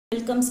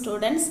Welcome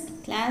students,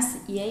 class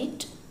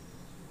 8,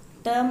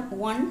 term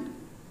 1,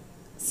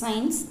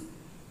 science,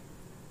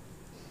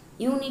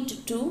 unit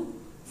 2,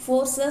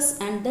 forces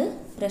and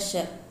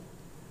pressure.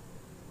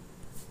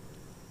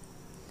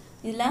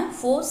 Idla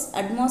force,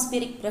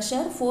 atmospheric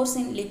pressure, force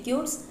in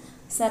liquids,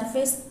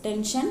 surface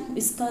tension,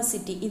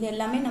 viscosity. இது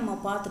எல்லாமே நம்ம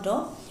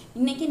பார்த்துட்டோம்.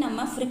 இன்னைக்கு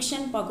நம்ம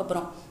friction பார்க்க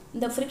போறோம்.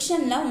 இந்த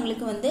frictionல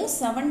உங்களுக்கு வந்து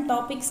 7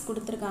 topics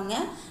கொடுத்திருக்காங்க.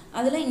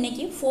 அதுல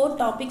இன்னைக்கு 4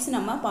 topics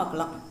நம்ம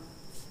பார்க்கலாம்.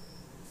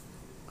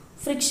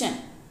 Friction.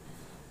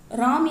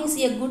 Ram is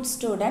a good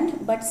student,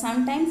 but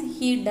sometimes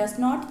he does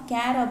not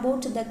care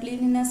about the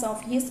cleanliness of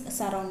his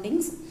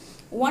surroundings.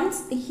 Once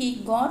he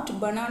got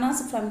bananas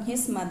from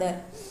his mother.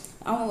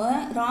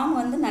 Ram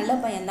வந்து நல்ல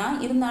பையன் தான்,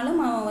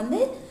 இருந்தாலும் அவன்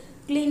வந்து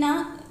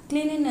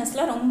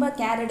cleanlinessல ரொம்ப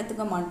கேர்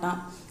எடுத்துக்க மாட்டான்.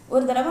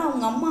 ஒரு தடவை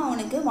அவங்க அம்மா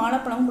அவனுக்கு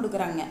வாழைப்பழம்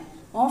கொடுக்குறாங்க.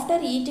 After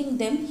eating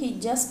them, he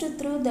just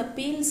threw the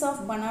peels of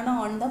banana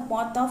on the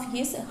path of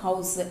his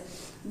house.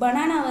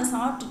 பனானாவை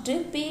சாப்பிட்டுட்டு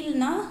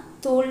பீல்னா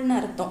தோல்னு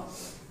அர்த்தம்.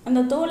 அந்த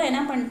தோலை என்ன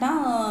பண்ணிட்டான்,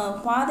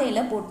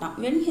 பாதையில் போட்டான்.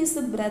 When his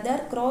brother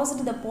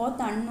crossed the path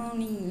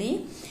unknowingly,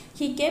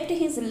 he kept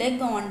his leg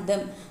on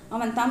them.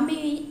 அவன் தம்பி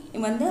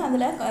வந்து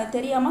அதில்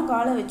தெரியாமல்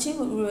காலை வச்சு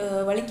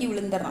வழுக்கி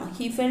விழுந்துடுறான்.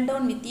 He fell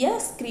down with a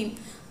scream.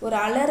 ஒரு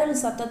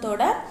அலறல்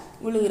சத்தத்தோட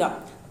விழுகிறான்.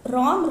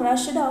 Ram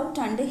rushed out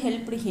and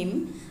helped him.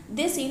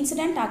 This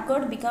incident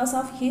occurred because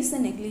of his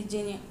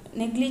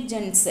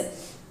negligence.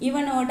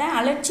 இவனோட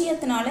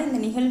அலட்சியத்தினால இந்த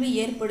நிகழ்வு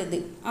ஏற்படுது.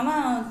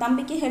 அவன்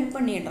தம்பிக்கு ஹெல்ப்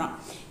பண்ணிடுறான்.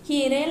 He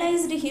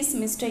realized his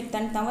mistake.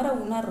 தன் தவற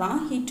உணர்றான்.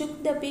 He took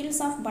the peels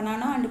of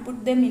banana and put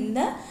them in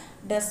the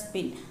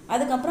dustbin.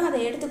 அதுக்கப்புறம் அதை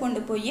எடுத்து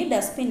கொண்டு போய்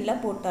டஸ்ட்பின்ல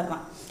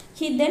போட்டுறான்.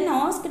 He then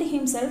asked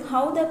himself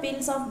how the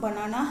peels of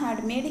banana had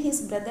made his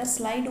brother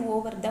slide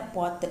over the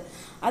path.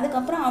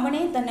 அதுக்கப்புறம்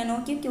அவனே தன்னை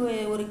நோக்கி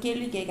ஒரு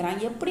கேள்வி கேட்குறான்.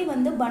 எப்படி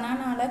வந்து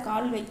பனானால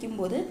கால்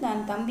வைக்கும்போது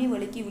தன் தம்பி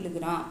வழுக்கி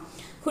விழுகிறான்?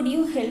 Could you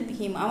help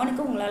him?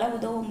 அவனுக்கு உங்களால்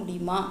உதவ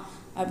முடியுமா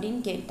அப்படின்னு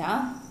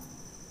கேட்டால்,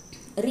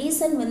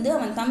 ரீசன் வந்து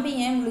அவன் தம்பி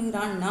ஏன்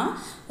விழுகிறான்னா,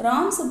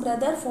 rams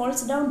brother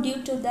falls down due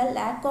to the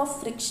lack of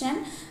friction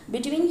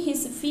between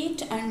his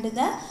feet and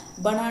the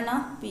banana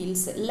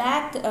peels.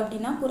 Lakh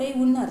அப்படின்னா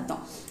குறைவுன்னு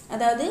அர்த்தம்.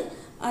 அதாவது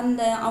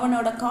அந்த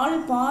அவனோட கால்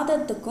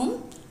பாதத்துக்கும்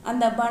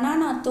அந்த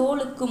பனானா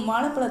தோலுக்கும்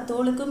வாழைப்பழ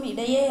தோலுக்கும்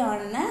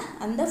இடையேயான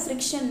அந்த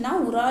ஃப்ரிக்ஷன்னா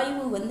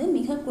உராய்வு வந்து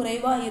மிக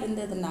குறைவாக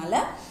இருந்ததுனால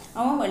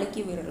அவன்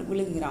வழுக்கி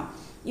விழுங்குறான்.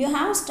 You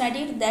have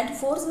studied that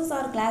forces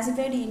are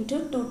classified into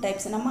 2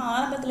 types. நம்ம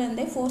ஆரம்பத்தில்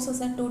இருந்தே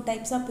ஃபோர்ஸஸை 2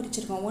 டைப்ஸாக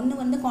பிரிச்சிருக்கோம்.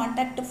 ஒன்று வந்து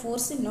கான்டாக்ட்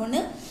ஃபோர்ஸ்,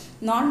 இன்னொன்று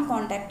நான்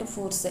கான்டாக்ட்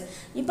ஃபோர்ஸ்.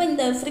 இப்போ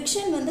இந்த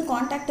ஃப்ரிக்ஷன் வந்து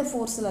கான்டாக்ட்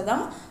ஃபோர்ஸில்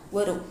தான்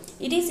வரும்.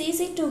 It is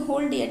easy to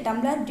hold a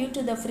tumbler due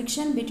to the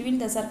friction between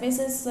the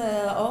surfaces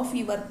of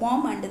your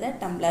palm and the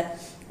tumbler.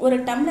 ஒரு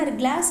டம்ளர்,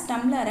 கிளாஸ்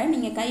டம்ளரை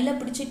நீங்கள் கையில்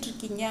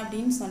பிடிச்சிட்ருக்கீங்க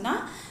அப்படின்னு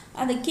சொன்னால்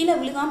அது கீழே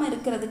விழுகாமல்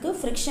இருக்கிறதுக்கு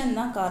ஃப்ரிக்ஷன்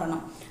தான்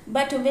காரணம்.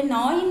 But when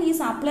oil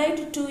is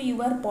applied to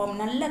your bomb,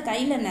 நல்ல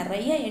கையில்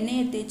நிறைய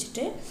எண்ணெயை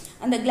தேய்ச்சிட்டு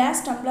அந்த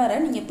கிளாஸ் டம்ளரை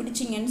நீங்கள்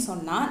பிடிச்சிங்கன்னு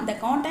சொன்னால் இந்த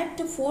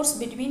contact force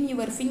between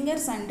your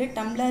fingers and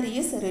tumbler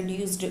is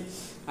reduced.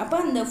 அப்போ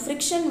அந்த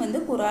ஃப்ரிக்ஷன்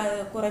வந்து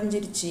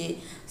குறைஞ்சிருச்சு.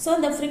 ஸோ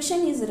அந்த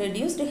friction is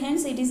reduced,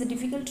 hence it is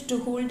difficult to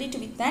hold it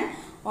with an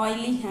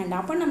oily hand.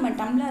 அப்போ நம்ம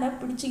டம்ளரை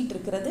பிடிச்சிக்கிட்டு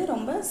இருக்கிறது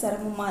ரொம்ப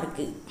சிரமமாக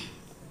இருக்குது.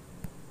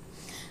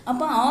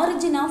 அப்போ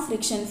ஆரிஜின் ஆஃப்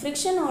ஃப்ரிக்ஷன்,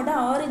 ஃப்ரிக்ஷனோட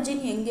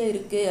ஆரிஜின் எங்கே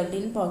இருக்குது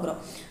அப்படின்னு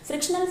பார்க்குறோம்.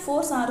 Frictional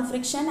fours are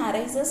friction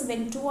arises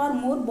when 2 or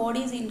more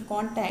bodies in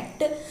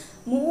contact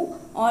move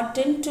or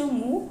tend to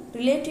move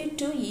related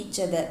to each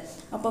other.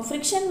 அப்போ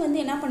ஃப்ரிக்ஷன் வந்து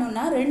என்ன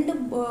பண்ணோம்னா, 2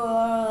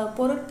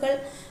 பொருட்கள்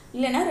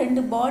இல்லைன்னா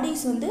 2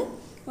 பாடிஸ் வந்து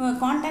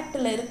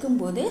கான்டாக்டில்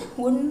இருக்கும்போது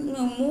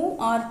ஒன்று move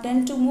R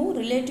ten to move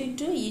relative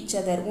to each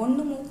other.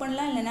 ஒன்று மூவ்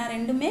பண்ணலாம், இல்லைன்னா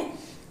ரெண்டுமே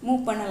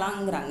move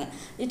பண்ணலாங்கிறாங்க.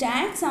 It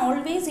acts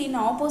always in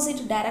opposite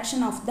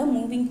direction of the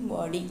moving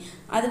body.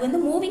 அது வந்து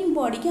மூவிங்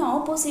பாடிக்கு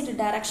ஆப்போசிட்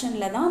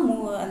டைரக்ஷனில் தான்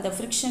அந்த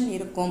ஃப்ரிக்ஷன்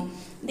இருக்கும்.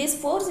 This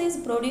force is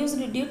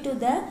produced due to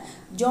the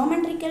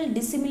geometrical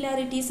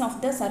dissimilarities of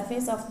the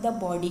surface of the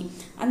பாடி.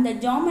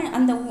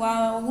 அந்த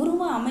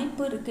உருவ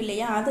அமைப்பு இருக்கு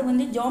இல்லையா, அது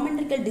வந்து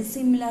ஜாமெட்ரிக்கல்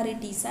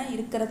டிசிமிலாரிட்டிஸாக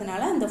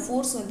இருக்கிறதுனால அந்த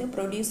ஃபோர்ஸ் வந்து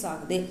ப்ரொடியூஸ்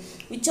ஆகுது,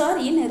 which are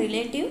in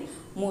relative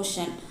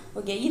motion.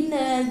 Okay, இந்த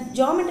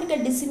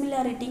ஜாமெட்ரிக்கல்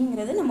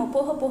டிசிமிலாரிட்டிங்கிறது நம்ம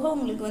போக போக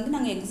உங்களுக்கு வந்து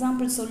நாங்கள்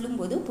எக்ஸாம்பிள்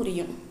சொல்லும்போது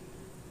புரியும்.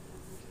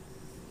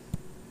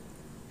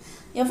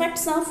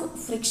 Effects of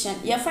friction.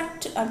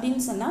 எஃபெக்ட்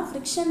அப்படின்னு சொன்னால்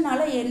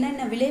ஃப்ரிக்ஷனால்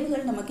என்னென்ன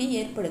விளைவுகள் நமக்கு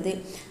ஏற்படுது.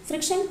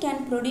 Friction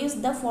can produce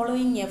the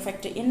following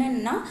effect.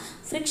 என்னென்னா,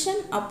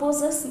 ஃப்ரிக்ஷன்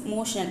அப்போசஸ்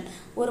மோஷன்.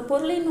 ஒரு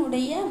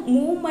பொருளினுடைய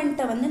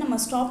மூமெண்ட்டை வந்து நம்ம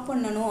ஸ்டாப்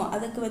பண்ணணும்,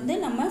 அதுக்கு வந்து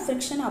நம்ம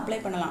ஃப்ரிக்ஷன் அப்ளை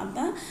பண்ணலாம்.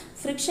 அதுதான்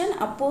ஃப்ரிக்ஷன்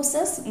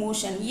அப்போசஸ்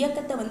மோஷன்,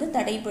 இயக்கத்தை வந்து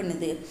தடை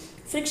பண்ணுது.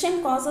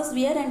 Friction causes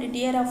wear and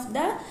dear of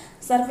the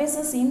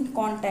surfaces in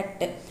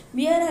contact.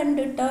 Wear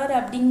and டர்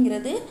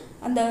அப்படிங்கிறது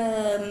அந்த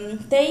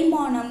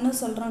தேய்மானம்னு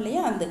சொல்கிறோம்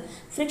இல்லையா, அந்த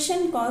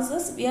ஃப்ரிக்ஷன்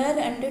காசஸ் வியர்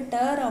அண்ட்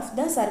டர் of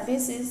the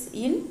surfaces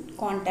in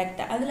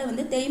contact. அதில்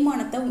வந்து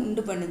தேய்மானத்தை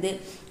உண்டு பண்ணுது.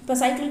 இப்போ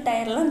சைக்கிள்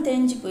டயர்லாம்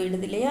தேஞ்சு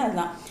போயிடுது இல்லையா,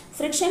 அதுதான்.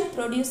 Friction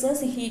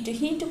produces heat.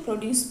 Heat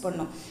produce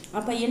பண்ணும்.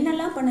 அப்போ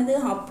என்னெல்லாம் பண்ணுது?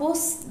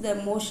 அப்போஸ் the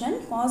motion,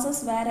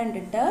 causes where and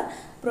டர்,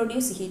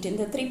 ப்ரொடியூஸ் ஹீட்.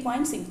 இந்த 3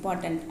 points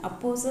important.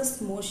 Opposes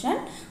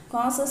motion,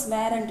 causes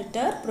where and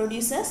டர்,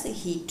 ப்ரொடியூசஸ்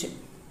ஹீட்.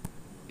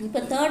 இப்போ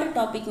தேர்ட்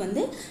டாபிக்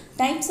வந்து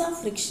டைப்ஸ் ஆஃப்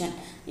ஃப்ரிக்ஷன்.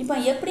 இப்போ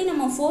எப்படி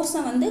நம்ம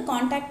ஃபோர்ஸை வந்து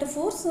காண்டாக்ட்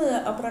ஃபோர்ஸ்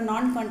அப்புறம்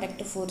நான்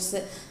காண்டாக்ட் ஃபோர்ஸு.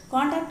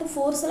 காண்டாக்ட்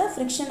ஃபோர்ஸில்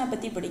ஃப்ரிக்ஷனை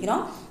பற்றி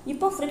படிக்கிறோம்.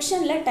 இப்போ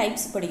ஃப்ரிக்ஷனில்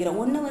டைப்ஸ் படிக்கிறோம்.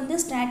 ஒன்று வந்து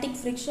ஸ்டாட்டிக்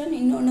ஃப்ரிக்ஷன்,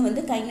 இன்னொன்று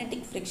வந்து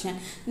கைனட்டிக் ஃப்ரிக்ஷன்.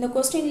 இந்த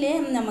கொஸ்டின்லேயே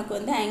நமக்கு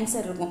வந்து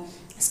ஆன்சர் இருக்கும்.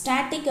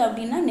 ஸ்டாட்டிக்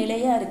அப்படின்னா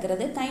நிலையாக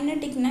இருக்கிறது,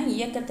 கைனட்டிக்னா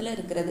இயக்கத்தில்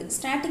இருக்கிறது.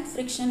 ஸ்டாட்டிக்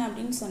ஃப்ரிக்ஷன்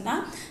அப்படின்னு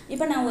சொன்னால்,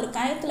 இப்போ நான் ஒரு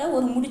கயத்தில்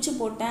ஒரு முடிச்சு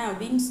போட்டேன்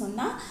அப்படின்னு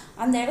சொன்னால்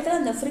அந்த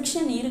இடத்துல அந்த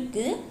ஃப்ரிக்ஷன்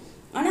இருக்குது,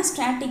 ஆனால்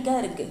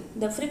ஸ்டாட்டிக்காக இருக்குது.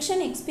 The friction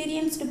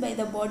experienced by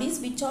the bodies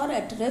which are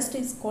at rest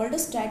is called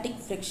static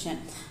friction.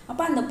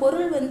 அப்போ அந்த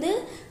பொருள் வந்து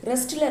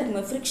ரெஸ்ட்டில்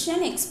இருக்குங்க. friction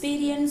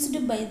experienced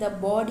by the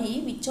body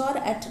which are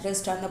at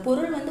rest. அந்த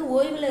பொருள் வந்து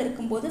ஓய்வில்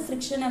இருக்கும்போது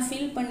ஃப்ரிக்ஷனை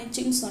ஃபீல்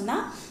பண்ணிச்சுன்னு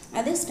சொன்னால்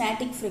அது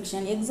ஸ்டாட்டிக்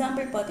ஃப்ரிக்ஷன்.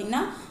 எக்ஸாம்பிள்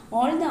பார்த்தீங்கன்னா,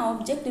 all the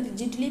object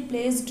rigidly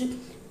placed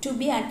to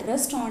be at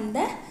rest on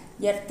the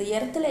earth.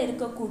 எர்த்தில்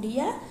இருக்கக்கூடிய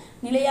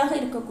நிலையாக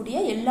இருக்கக்கூடிய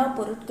எல்லா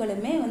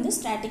பொருட்களுமே வந்து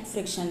ஸ்டாட்டிக்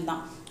ஃப்ரிக்ஷன்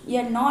தான். ஏ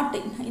நாட்,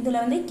 இதில்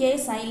வந்து கே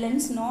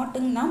சைலன்ஸ்,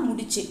 நாட்டுங்கன்னா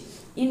முடிச்சு,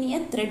 இன் ஏ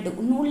த்ரெட்,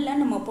 நூலில்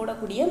நம்ம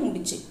போடக்கூடிய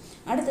முடிச்சு.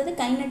 அடுத்தது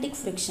kinetic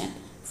friction.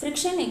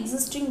 Friction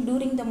existing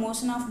during the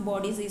motion of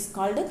bodies is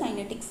called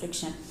kinetic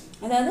friction.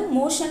 அதாவது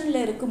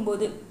மோஷனில்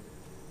இருக்கும்போது,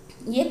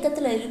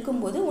 இயக்கத்தில்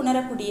இருக்கும்போது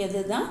உணரக்கூடியது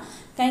தான்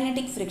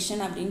கைனட்டிக்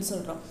ஃப்ரிக்ஷன் அப்படின்னு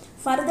சொல்கிறோம்.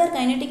 Further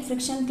kinetic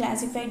friction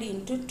classified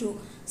into 2,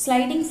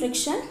 sliding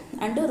friction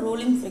and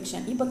rolling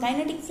friction. இப்போ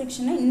கைனட்டிக்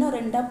ஃப்ரிக்ஷனை இன்னும்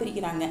ரெண்டாக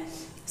பிரிக்கிறாங்க.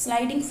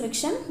 ஸ்லைடிங்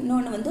ஃப்ரிக்ஷன்,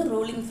 இன்னொன்று வந்து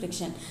ரோலிங்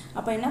ஃப்ரிக்ஷன்.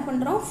 அப்போ என்ன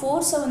பண்ணுறோம்?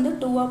 ஃபோர்ஸை வந்து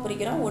 2ஆக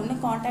பிரிக்கிறோம். ஒன்று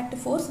காண்டாக்ட்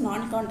ஃபோர்ஸ்,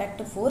 நான்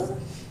காண்டாக்ட் ஃபோர்ஸ்.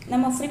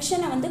 நம்ம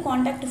ஃப்ரிக்ஷனை வந்து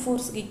காண்டாக்ட்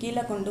ஃபோர்ஸுக்கு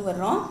கீழே கொண்டு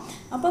வர்றோம்.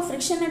 அப்போ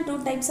ஃப்ரிக்ஷனை 2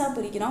 டைப்ஸாக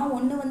பிரிக்கிறோம்.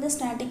 ஒன்று வந்து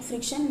ஸ்டாட்டிக்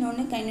ஃப்ரிக்ஷன்,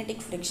 இன்னொன்று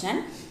கைனட்டிக்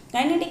ஃப்ரிக்ஷன்.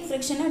 கைனட்டிக்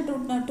ஃப்ரிக்ஷனை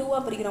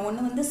 2ஆக பிரிக்கிறோம்.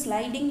 ஒன்று வந்து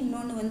ஸ்லைடிங்,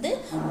 இன்னொன்று வந்து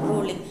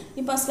ரோலிங்.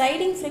 இப்போ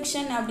ஸ்லைடிங்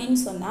ஃப்ரிக்ஷன் அப்படின்னு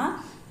சொன்னால்,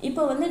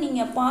 இப்போ வந்து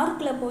நீங்கள்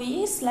பார்க்கில் போய்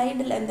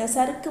ஸ்லைடில் இந்த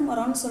சறுக்கு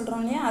மரம்னு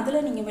சொல்கிறோம் இல்லையா,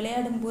 அதில் நீங்கள்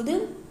விளையாடும்போது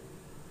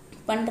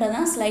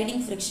பண்ணுறதான்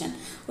ஸ்லைடிங் ஃப்ரிக்ஷன்.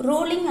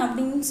 ரோலிங்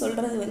அப்படின்னு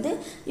சொல்கிறது வந்து,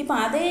 இப்போ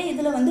அதே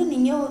இதில் வந்து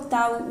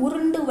நீங்கள்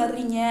உருண்டு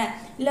வர்றீங்க,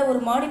 இல்லை ஒரு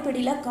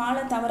மாடிப்படியில்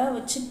காலை தவற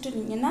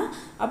வச்சுட்டுருந்தீங்கன்னா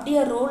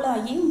அப்படியே ரோல்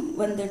ஆகி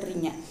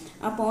வந்துடுறீங்க.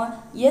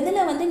 அப்போது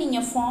எதில் வந்து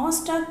நீங்கள்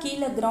ஃபாஸ்ட்டாக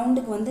கீழே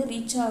கிரவுண்டுக்கு வந்து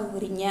ரீச்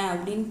ஆகுறீங்க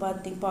அப்படின்னு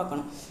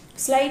பார்க்கணும்.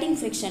 Sliding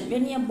friction.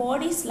 When a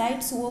body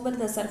slides over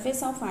the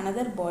surface of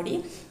another body,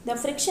 the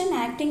friction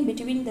acting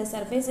between the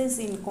surfaces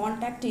in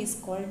contact is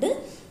called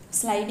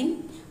sliding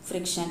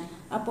friction.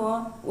 அப்போ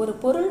ஒரு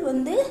பொருள்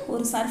வந்து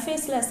ஒரு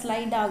சர்ஃபேஸில்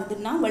ஸ்லைட்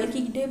ஆகுதுன்னா,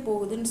 வழுக்கிக்கிட்டே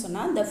போகுதுன்னு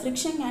சொன்னால், the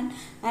friction and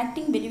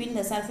acting between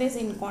the surface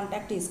in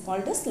contact is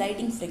called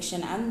sliding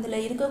friction. அதில்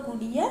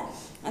இருக்கக்கூடிய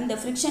அந்த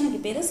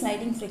ஃப்ரிக்ஷனுக்கு பேர்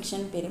ஸ்லைடிங்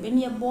ஃப்ரிக்ஷன் பேர். when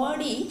a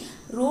body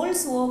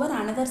rolls over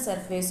another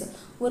surface,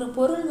 ஒரு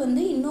பொருள்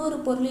வந்து இன்னொரு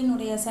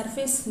பொருளினுடைய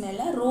சர்ஃபேஸ்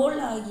மேலே ரோல்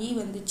ஆகி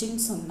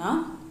வந்துச்சுன்னு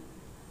சொன்னால்,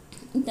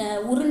 இந்த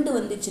உருண்டு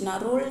வந்துச்சுன்னா,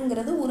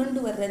 ரோலுங்கிறது உருண்டு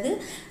வர்றது,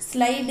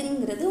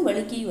 ஸ்லைடுங்கிறது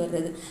வழுக்கி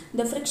வர்றது.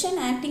 The friction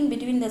acting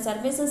between the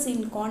surfaces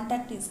in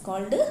contact is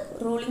called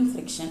rolling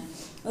friction.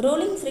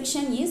 Rolling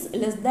friction is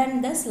less than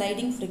the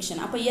sliding friction.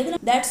 அப்போ எது?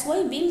 That's why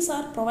wheels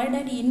are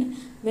provided in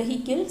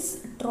vehicles,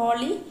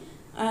 trolley,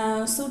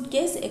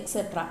 suitcase,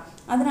 etc.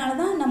 அதனால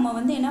தான் நம்ம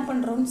வந்து என்ன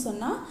பண்ணுறோம்னு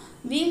சொன்னால்,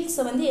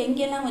 வீல்ஸை வந்து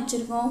எங்கெல்லாம்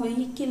வச்சுருக்கோம்?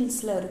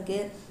 வெஹிக்கிள்ஸில்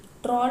இருக்குது,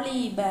 ட்ராலி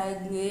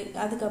பேக்கு,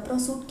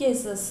 அதுக்கப்புறம்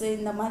சூட்கேசஸ்,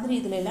 இந்த மாதிரி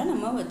இதிலெல்லாம்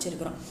நம்ம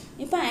வச்சுருக்கிறோம்.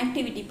 இப்போ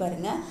ஆக்டிவிட்டி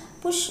பாருங்கள்.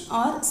 Push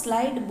R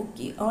slide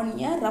book on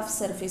a rough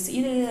surface.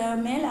 இது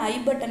மேலே ஐ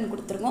பட்டன்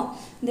கொடுத்துருக்கோம்.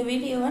 இந்த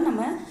வீடியோவை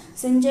நம்ம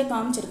செஞ்சே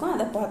காமிச்சிருக்கோம்,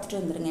 அதை பார்த்துட்டு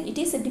வந்துடுங்க.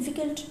 It is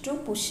difficult to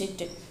push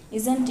it,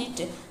 isn't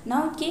it?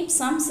 Now keep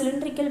some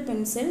cylindrical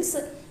pencils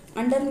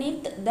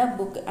underneath the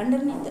book.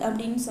 underneath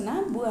அப்படின்னு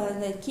சொன்னால்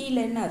அந்த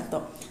கீழேன்னு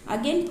அர்த்தம்.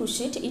 again push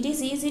it, it is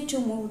easy to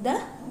move the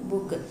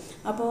book.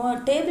 அப்போது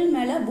டேபிள்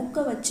மேலே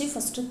புக்கை வச்சு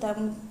ஃபஸ்ட்டு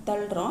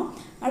தள்ளுறோம்.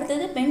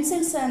 அடுத்தது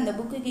பென்சில்ஸை அந்த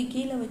புக்குக்கு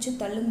கீழே வச்சு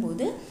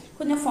தள்ளும்போது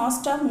கொஞ்சம்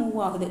ஃபாஸ்ட்டாக மூவ்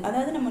ஆகுது.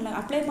 அதாவது நம்ம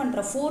அப்ளை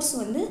பண்ணுற ஃபோர்ஸ்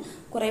வந்து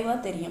குறைவாக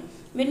தெரியும்.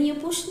 when you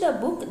push the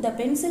book, the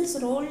pencils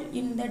roll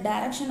in the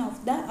direction of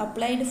the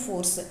applied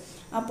force.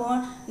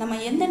 அப்போது நம்ம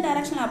எந்த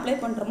டைரக்ஷனில் அப்ளை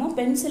பண்ணுறோமோ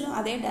பென்சிலும்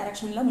அதே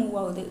டைரக்ஷனில் மூவ்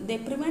ஆகுது. they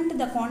prevent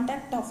the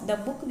contact of the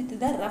book with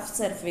the rough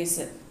surface.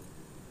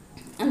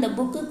 அந்த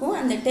புக்குக்கும்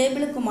அந்த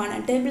டேபிளுக்குமான,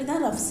 டேபிள்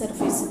தான் ரஃப்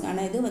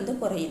சர்ஃபேஸுக்கான இது வந்து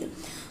குறையுது.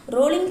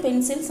 Rolling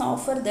pencils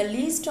offer the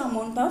least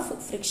amount of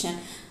friction.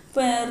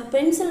 இப்போ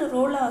பென்சில்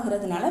ரோல்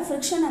ஆகிறதுனால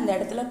ஃப்ரிக்ஷன் அந்த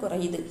இடத்துல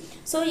குறையுது.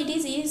 So it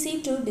is easy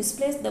to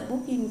displays the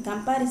book in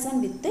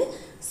comparison with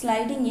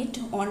sliding it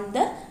on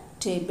the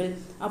table.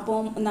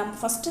 அப்போது நம்ம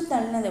ஃபஸ்ட்டு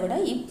தள்ளினதை விட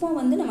இப்போ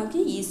வந்து நமக்கு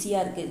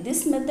ஈஸியாக இருக்குது.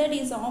 This method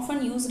is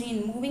often used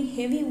in moving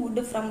heavy would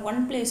from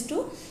one place to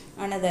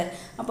another.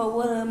 அப்போ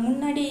ஒரு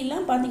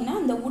முன்னாடியெல்லாம் பார்த்திங்கன்னா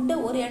அந்த வுட்டை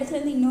ஒரு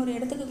இடத்துலேருந்து இன்னொரு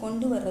இடத்துக்கு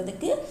கொண்டு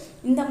வர்றதுக்கு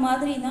இந்த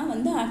மாதிரி தான்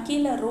வந்து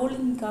கீழே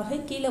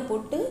ரோலிங்காக கீழே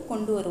போட்டு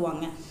கொண்டு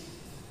வருவாங்க.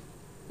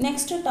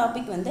 நெக்ஸ்ட்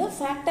டாபிக் வந்து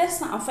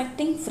ஃபேக்டர்ஸ்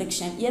அஃபெக்டிங்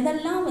ஃப்ரிக்ஷன்.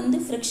 எதெல்லாம் வந்து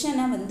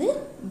ஃப்ரிக்ஷனை வந்து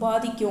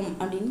பாதிக்கும்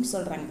அப்படின்னு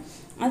சொல்கிறாங்க.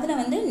 அதில்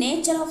வந்து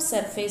நேச்சர் ஆஃப்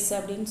சர்ஃபேஸ்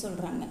அப்படின்னு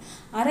சொல்கிறாங்க.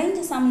 அரேஞ்ச்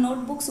சம்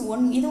நோட் புக்ஸ்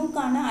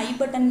இதுவுக்கான ஐ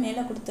பட்டன்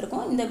மேலே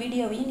கொடுத்துருக்கோம். இந்த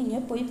வீடியோவையும்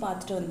நீங்கள் போய்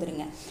பார்த்துட்டு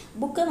வந்துடுங்க.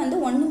 புக்கை வந்து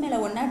ஒன்று மேலே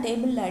ஒன்றா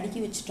டேபிளில்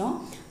அடுக்கி வச்சுட்டோம்.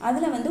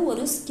 அதில் வந்து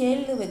ஒரு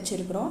ஸ்கேல்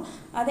வச்சுருக்குறோம்.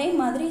 அதே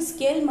மாதிரி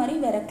ஸ்கேல் மாதிரி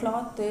வேறு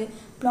cloth,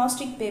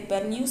 plastic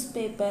paper, news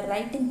paper,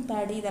 writing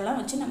pad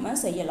இதெல்லாம் வச்சு நம்ம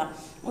செய்யலாம்.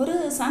 ஒரு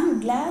some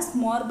class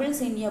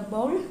marbles in a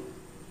Pavul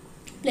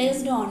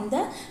placed on the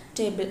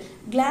table.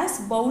 glass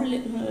bowl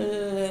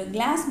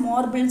glass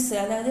marbles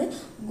அதாவது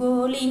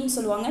கோலின்னு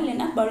சொல்லுவாங்க,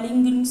 இல்லைன்னா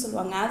பவுலிங்குன்னு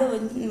சொல்லுவாங்க. அதை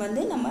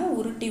வந்து நம்ம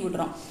உருட்டி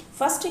விடுறோம்.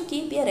 First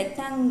keep a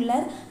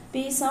rectangular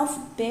piece of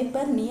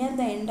paper near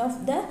the end of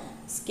the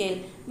scale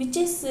which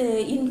is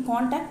in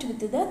contact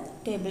with the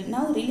table.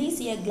 Now release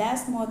a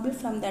glass marble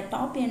from the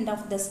top end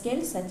of the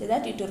scale such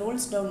that it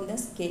rolls down the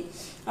scale.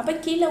 அப்போ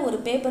கீழே ஒரு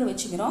paper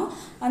வச்சுக்கிறோம்.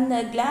 அந்த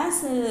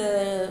class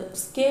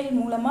scale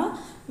மூலமாக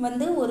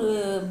வந்து ஒரு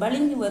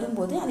பளிங்கு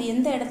வரும்போது அது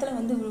எந்த இடத்துல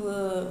வந்து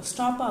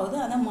ஸ்டாப் ஆகுது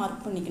அதை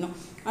மார்க் பண்ணிக்கணும்.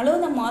 allow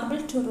the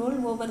marble to roll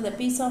over the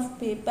piece of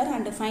paper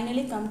and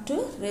finally come to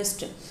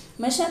rest.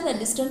 measure the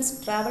distance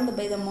traveled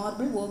by the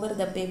marble over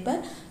the paper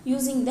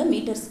using the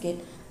meter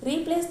scale.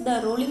 replace the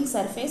rolling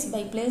surface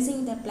by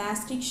placing the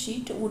plastic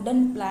sheet, wooden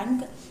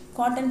plank,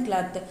 cotton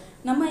cloth.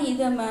 நம்ம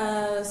இதை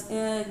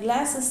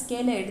class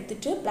ஸ்கேலை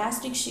எடுத்துகிட்டு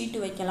plastic sheet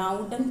வைக்கலாம்,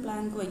 wooden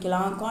blank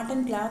வைக்கலாம்,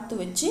 cotton cloth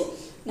வச்சு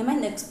நம்ம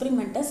இந்த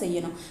எக்ஸ்பெரிமெண்ட்டை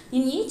செய்யணும்.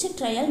 In each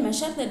trial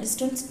measure the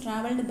distance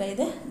travelled by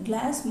the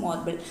class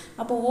marble.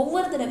 அப்போ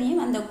ஒவ்வொரு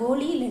தடவையும் அந்த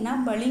கோலி இல்லைன்னா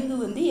பளிங்கு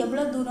வந்து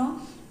எவ்வளோ தூரம்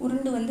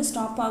உருண்டு வந்து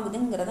ஸ்டாப்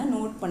ஆகுதுங்கிறத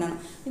நோட்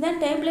பண்ணணும். இதை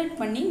டேப்லெட்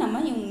பண்ணி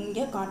நம்ம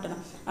இங்கே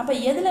காட்டணும். அப்போ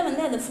எதில்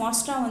வந்து அது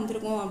ஃபாஸ்ட்டாக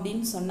வந்திருக்கும்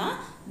அப்படின்னு சொன்னால்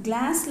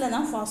கிளாஸில்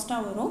தான்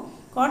ஃபாஸ்ட்டாக வரும்.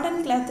 காட்டன்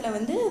கிளாத்தில்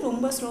வந்து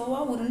ரொம்ப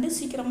ஸ்லோவாக உருண்டு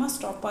சீக்கிரமாக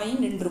ஸ்டாப் ஆகி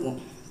நின்றுக்கும்.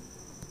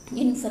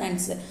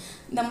 Inference.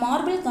 The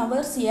marble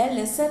covers a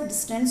lesser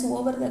distance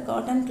over the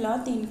cotton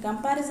cloth in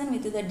comparison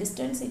with the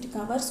distance it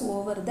covers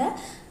over the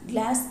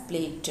glass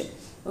plate.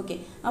 Okay,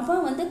 அப்போ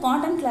வந்து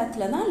காட்டன்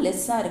கிளாத்தில் தான்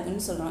லெஸ்ஸாக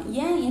இருக்குதுன்னு சொல்கிறோம்.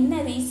 ஏன்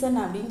என்ன ரீசன்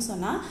அப்படின்னு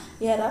சொன்னால்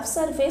a rough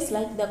surface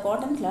like the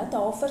cotton cloth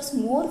offers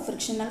more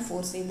frictional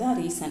force. இதுதான்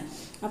ரீசன்.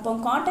 அப்போ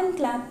காட்டன்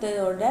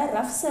கிளாத்தோட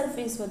ரஃப்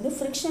சர்ஃபேஸ் வந்து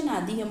ஃப்ரிக்ஷன்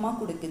அதிகமாக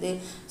கொடுக்குது.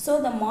 So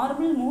the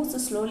marble moves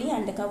slowly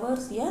and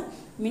covers a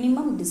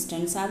minimum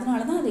distance.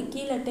 அதனால தான் அது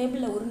கீழே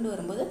டேபிளில் உருண்டு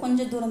வரும்போது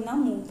கொஞ்சம் தூரம்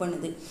தான் மூவ்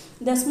பண்ணுது.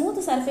 த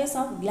smooth surface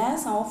of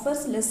class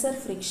offers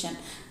lesser friction.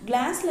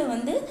 கிளாஸில்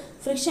வந்து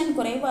ஃப்ரிக்ஷன்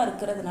குறைவாக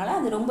இருக்கிறதுனால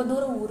அது ரொம்ப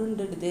தூரம்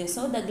உருண்டுடுது.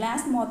 So the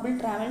glass marble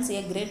travels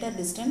a greater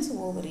distance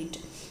over it.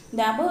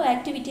 The above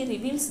activity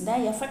reveals the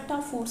effect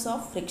of force of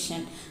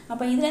friction.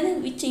 அப்போ இதில்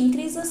which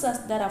increases as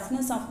the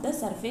roughness of the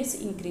surface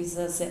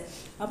increases.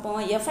 அப்போ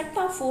effect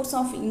of force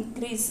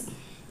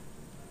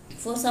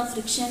of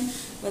friction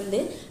வந்து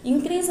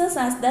increases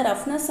as the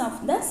roughness of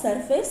the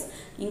surface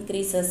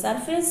increases.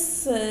 surface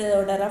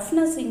ஓட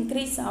roughness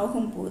increase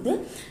ஆகும்போது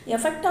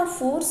effect of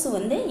force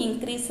வந்து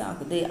increase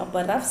ஆகுது. அப்போ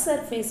rough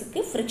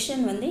surfaceக்கு friction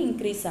வந்து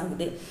increase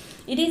ஆகுது.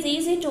 It is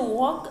easy to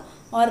walk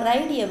or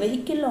ride a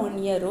vehicle on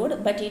a road,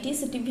 but it is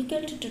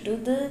difficult to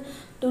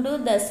do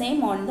the same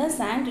on the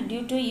sand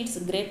due to its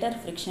greater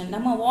friction.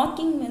 நம்ம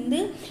walking வந்து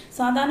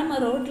சாதாரண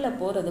ரோட்டில்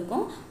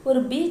போகிறதுக்கும்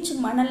ஒரு beach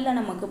மணலில்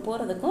நமக்கு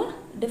போகிறதுக்கும்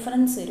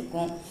டிஃப்ரென்ஸ்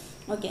இருக்கும்.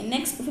 ஓகே,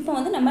 நெக்ஸ்ட் இப்போ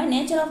வந்து நம்ம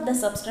நேச்சர் ஆஃப் த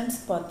சப்ஸ்டன்ஸ்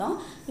பார்த்தோம்.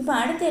 இப்போ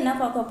அடுத்து என்ன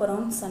பார்க்க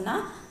போகிறோம்னு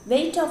சொன்னால்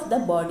வெயிட் ஆஃப் த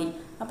பாடி.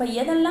 அப்போ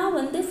எதெல்லாம்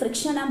வந்து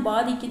ஃப்ரிக்ஷனாக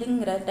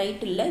பாதிக்குதுங்கிற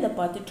டைட்டிலில் இதை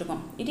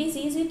பார்த்துட்ருக்கோம். It is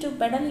easy to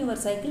pedal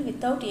your cycle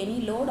without any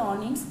load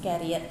on it's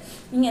carrier.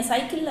 நீங்கள்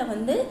சைக்கிளில்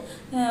வந்து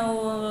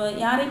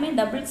யாரையுமே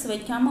டபுள்ஸ்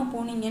வைக்காமல்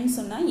போனீங்கன்னு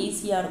சொன்னால்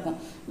ஈஸியாக இருக்கும்.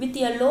 With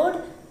a load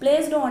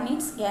placed on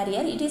its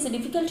carrier, it is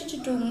difficult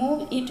to move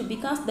it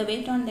because the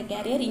weight on the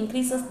carrier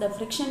increases the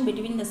friction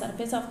between the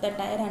surface of the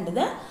tire and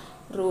the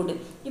road.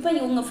 இப்போ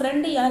உங்கள்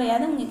friend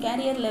யாரையாவது உங்கள்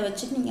கேரியரில்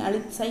வச்சுட்டு நீங்கள்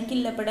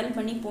சைக்கிளில் pedal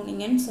பண்ணி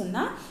போனீங்கன்னு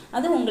சொன்னால்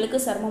அது உங்களுக்கு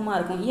சிரமமாக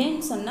இருக்கும்.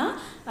 ஏன்னு சொன்னால்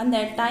அந்த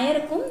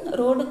டயருக்கும்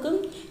ரோடுக்கும்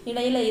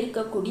இடையில்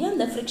இருக்கக்கூடிய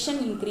அந்த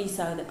ஃப்ரிக்ஷன் இன்க்ரீஸ்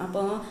ஆகுது.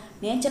 அப்போ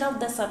நேச்சர்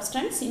ஆஃப் த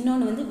சப்ஸ்டன்ஸ்,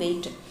 இன்னொன்று வந்து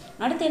வெயிட்.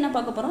 அடுத்து என்ன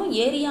பார்க்க போகிறோம்,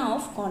 area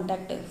of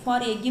contact.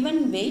 For a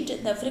given wait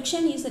the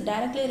friction is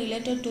directly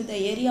related to the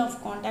area of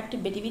contact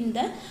between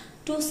the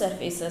two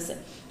surfaces.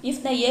 If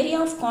the area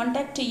of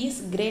contact is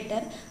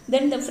greater,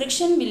 then the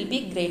friction will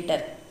be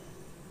greater.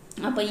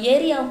 அப்போ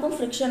ஏரியாவுக்கும்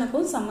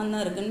ஃப்ரிக்ஷனுக்கும்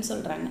சம்மந்தம் இருக்குதுன்னு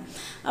சொல்கிறாங்க.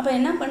 அப்போ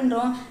என்ன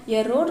பண்ணுறோம்,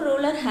 எ road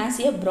roller has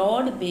a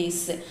broad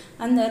base.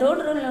 அந்த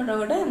road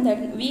ரோலரோட அந்த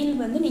wheel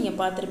வந்து நீங்கள்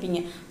பார்த்துருப்பீங்க.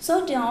 So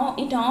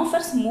it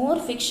offers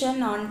more friction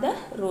on the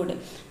road.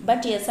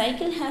 But a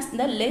cycle has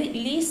the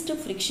least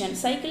friction.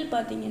 Cycle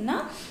பார்த்தீங்கன்னா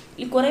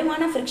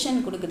குறைவான ஃப்ரிக்ஷன்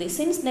கொடுக்குது.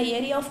 Since the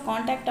area of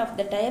contact of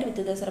the tyre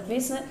with the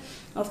surface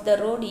of the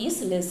road is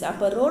less.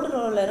 அப்போ road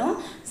ரோலரும்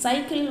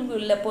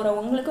சைக்கிளில்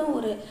போகிறவங்களுக்கும்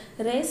ஒரு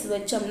race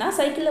வச்சோம்னா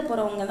சைக்கிளில்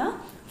போகிறவங்க தான்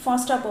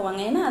ஃபாஸ்ட்டாக போவாங்க.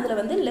 ஏன்னா அதில்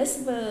வந்து லெஸ்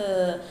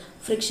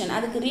ஃப்ரிக்ஷன்.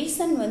 அதுக்கு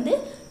ரீசன் வந்து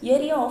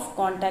ஏரியா ஆஃப்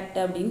காண்டாக்ட்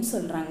அப்படின்னு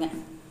சொல்கிறாங்க.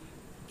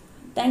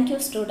 Thank you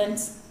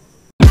students.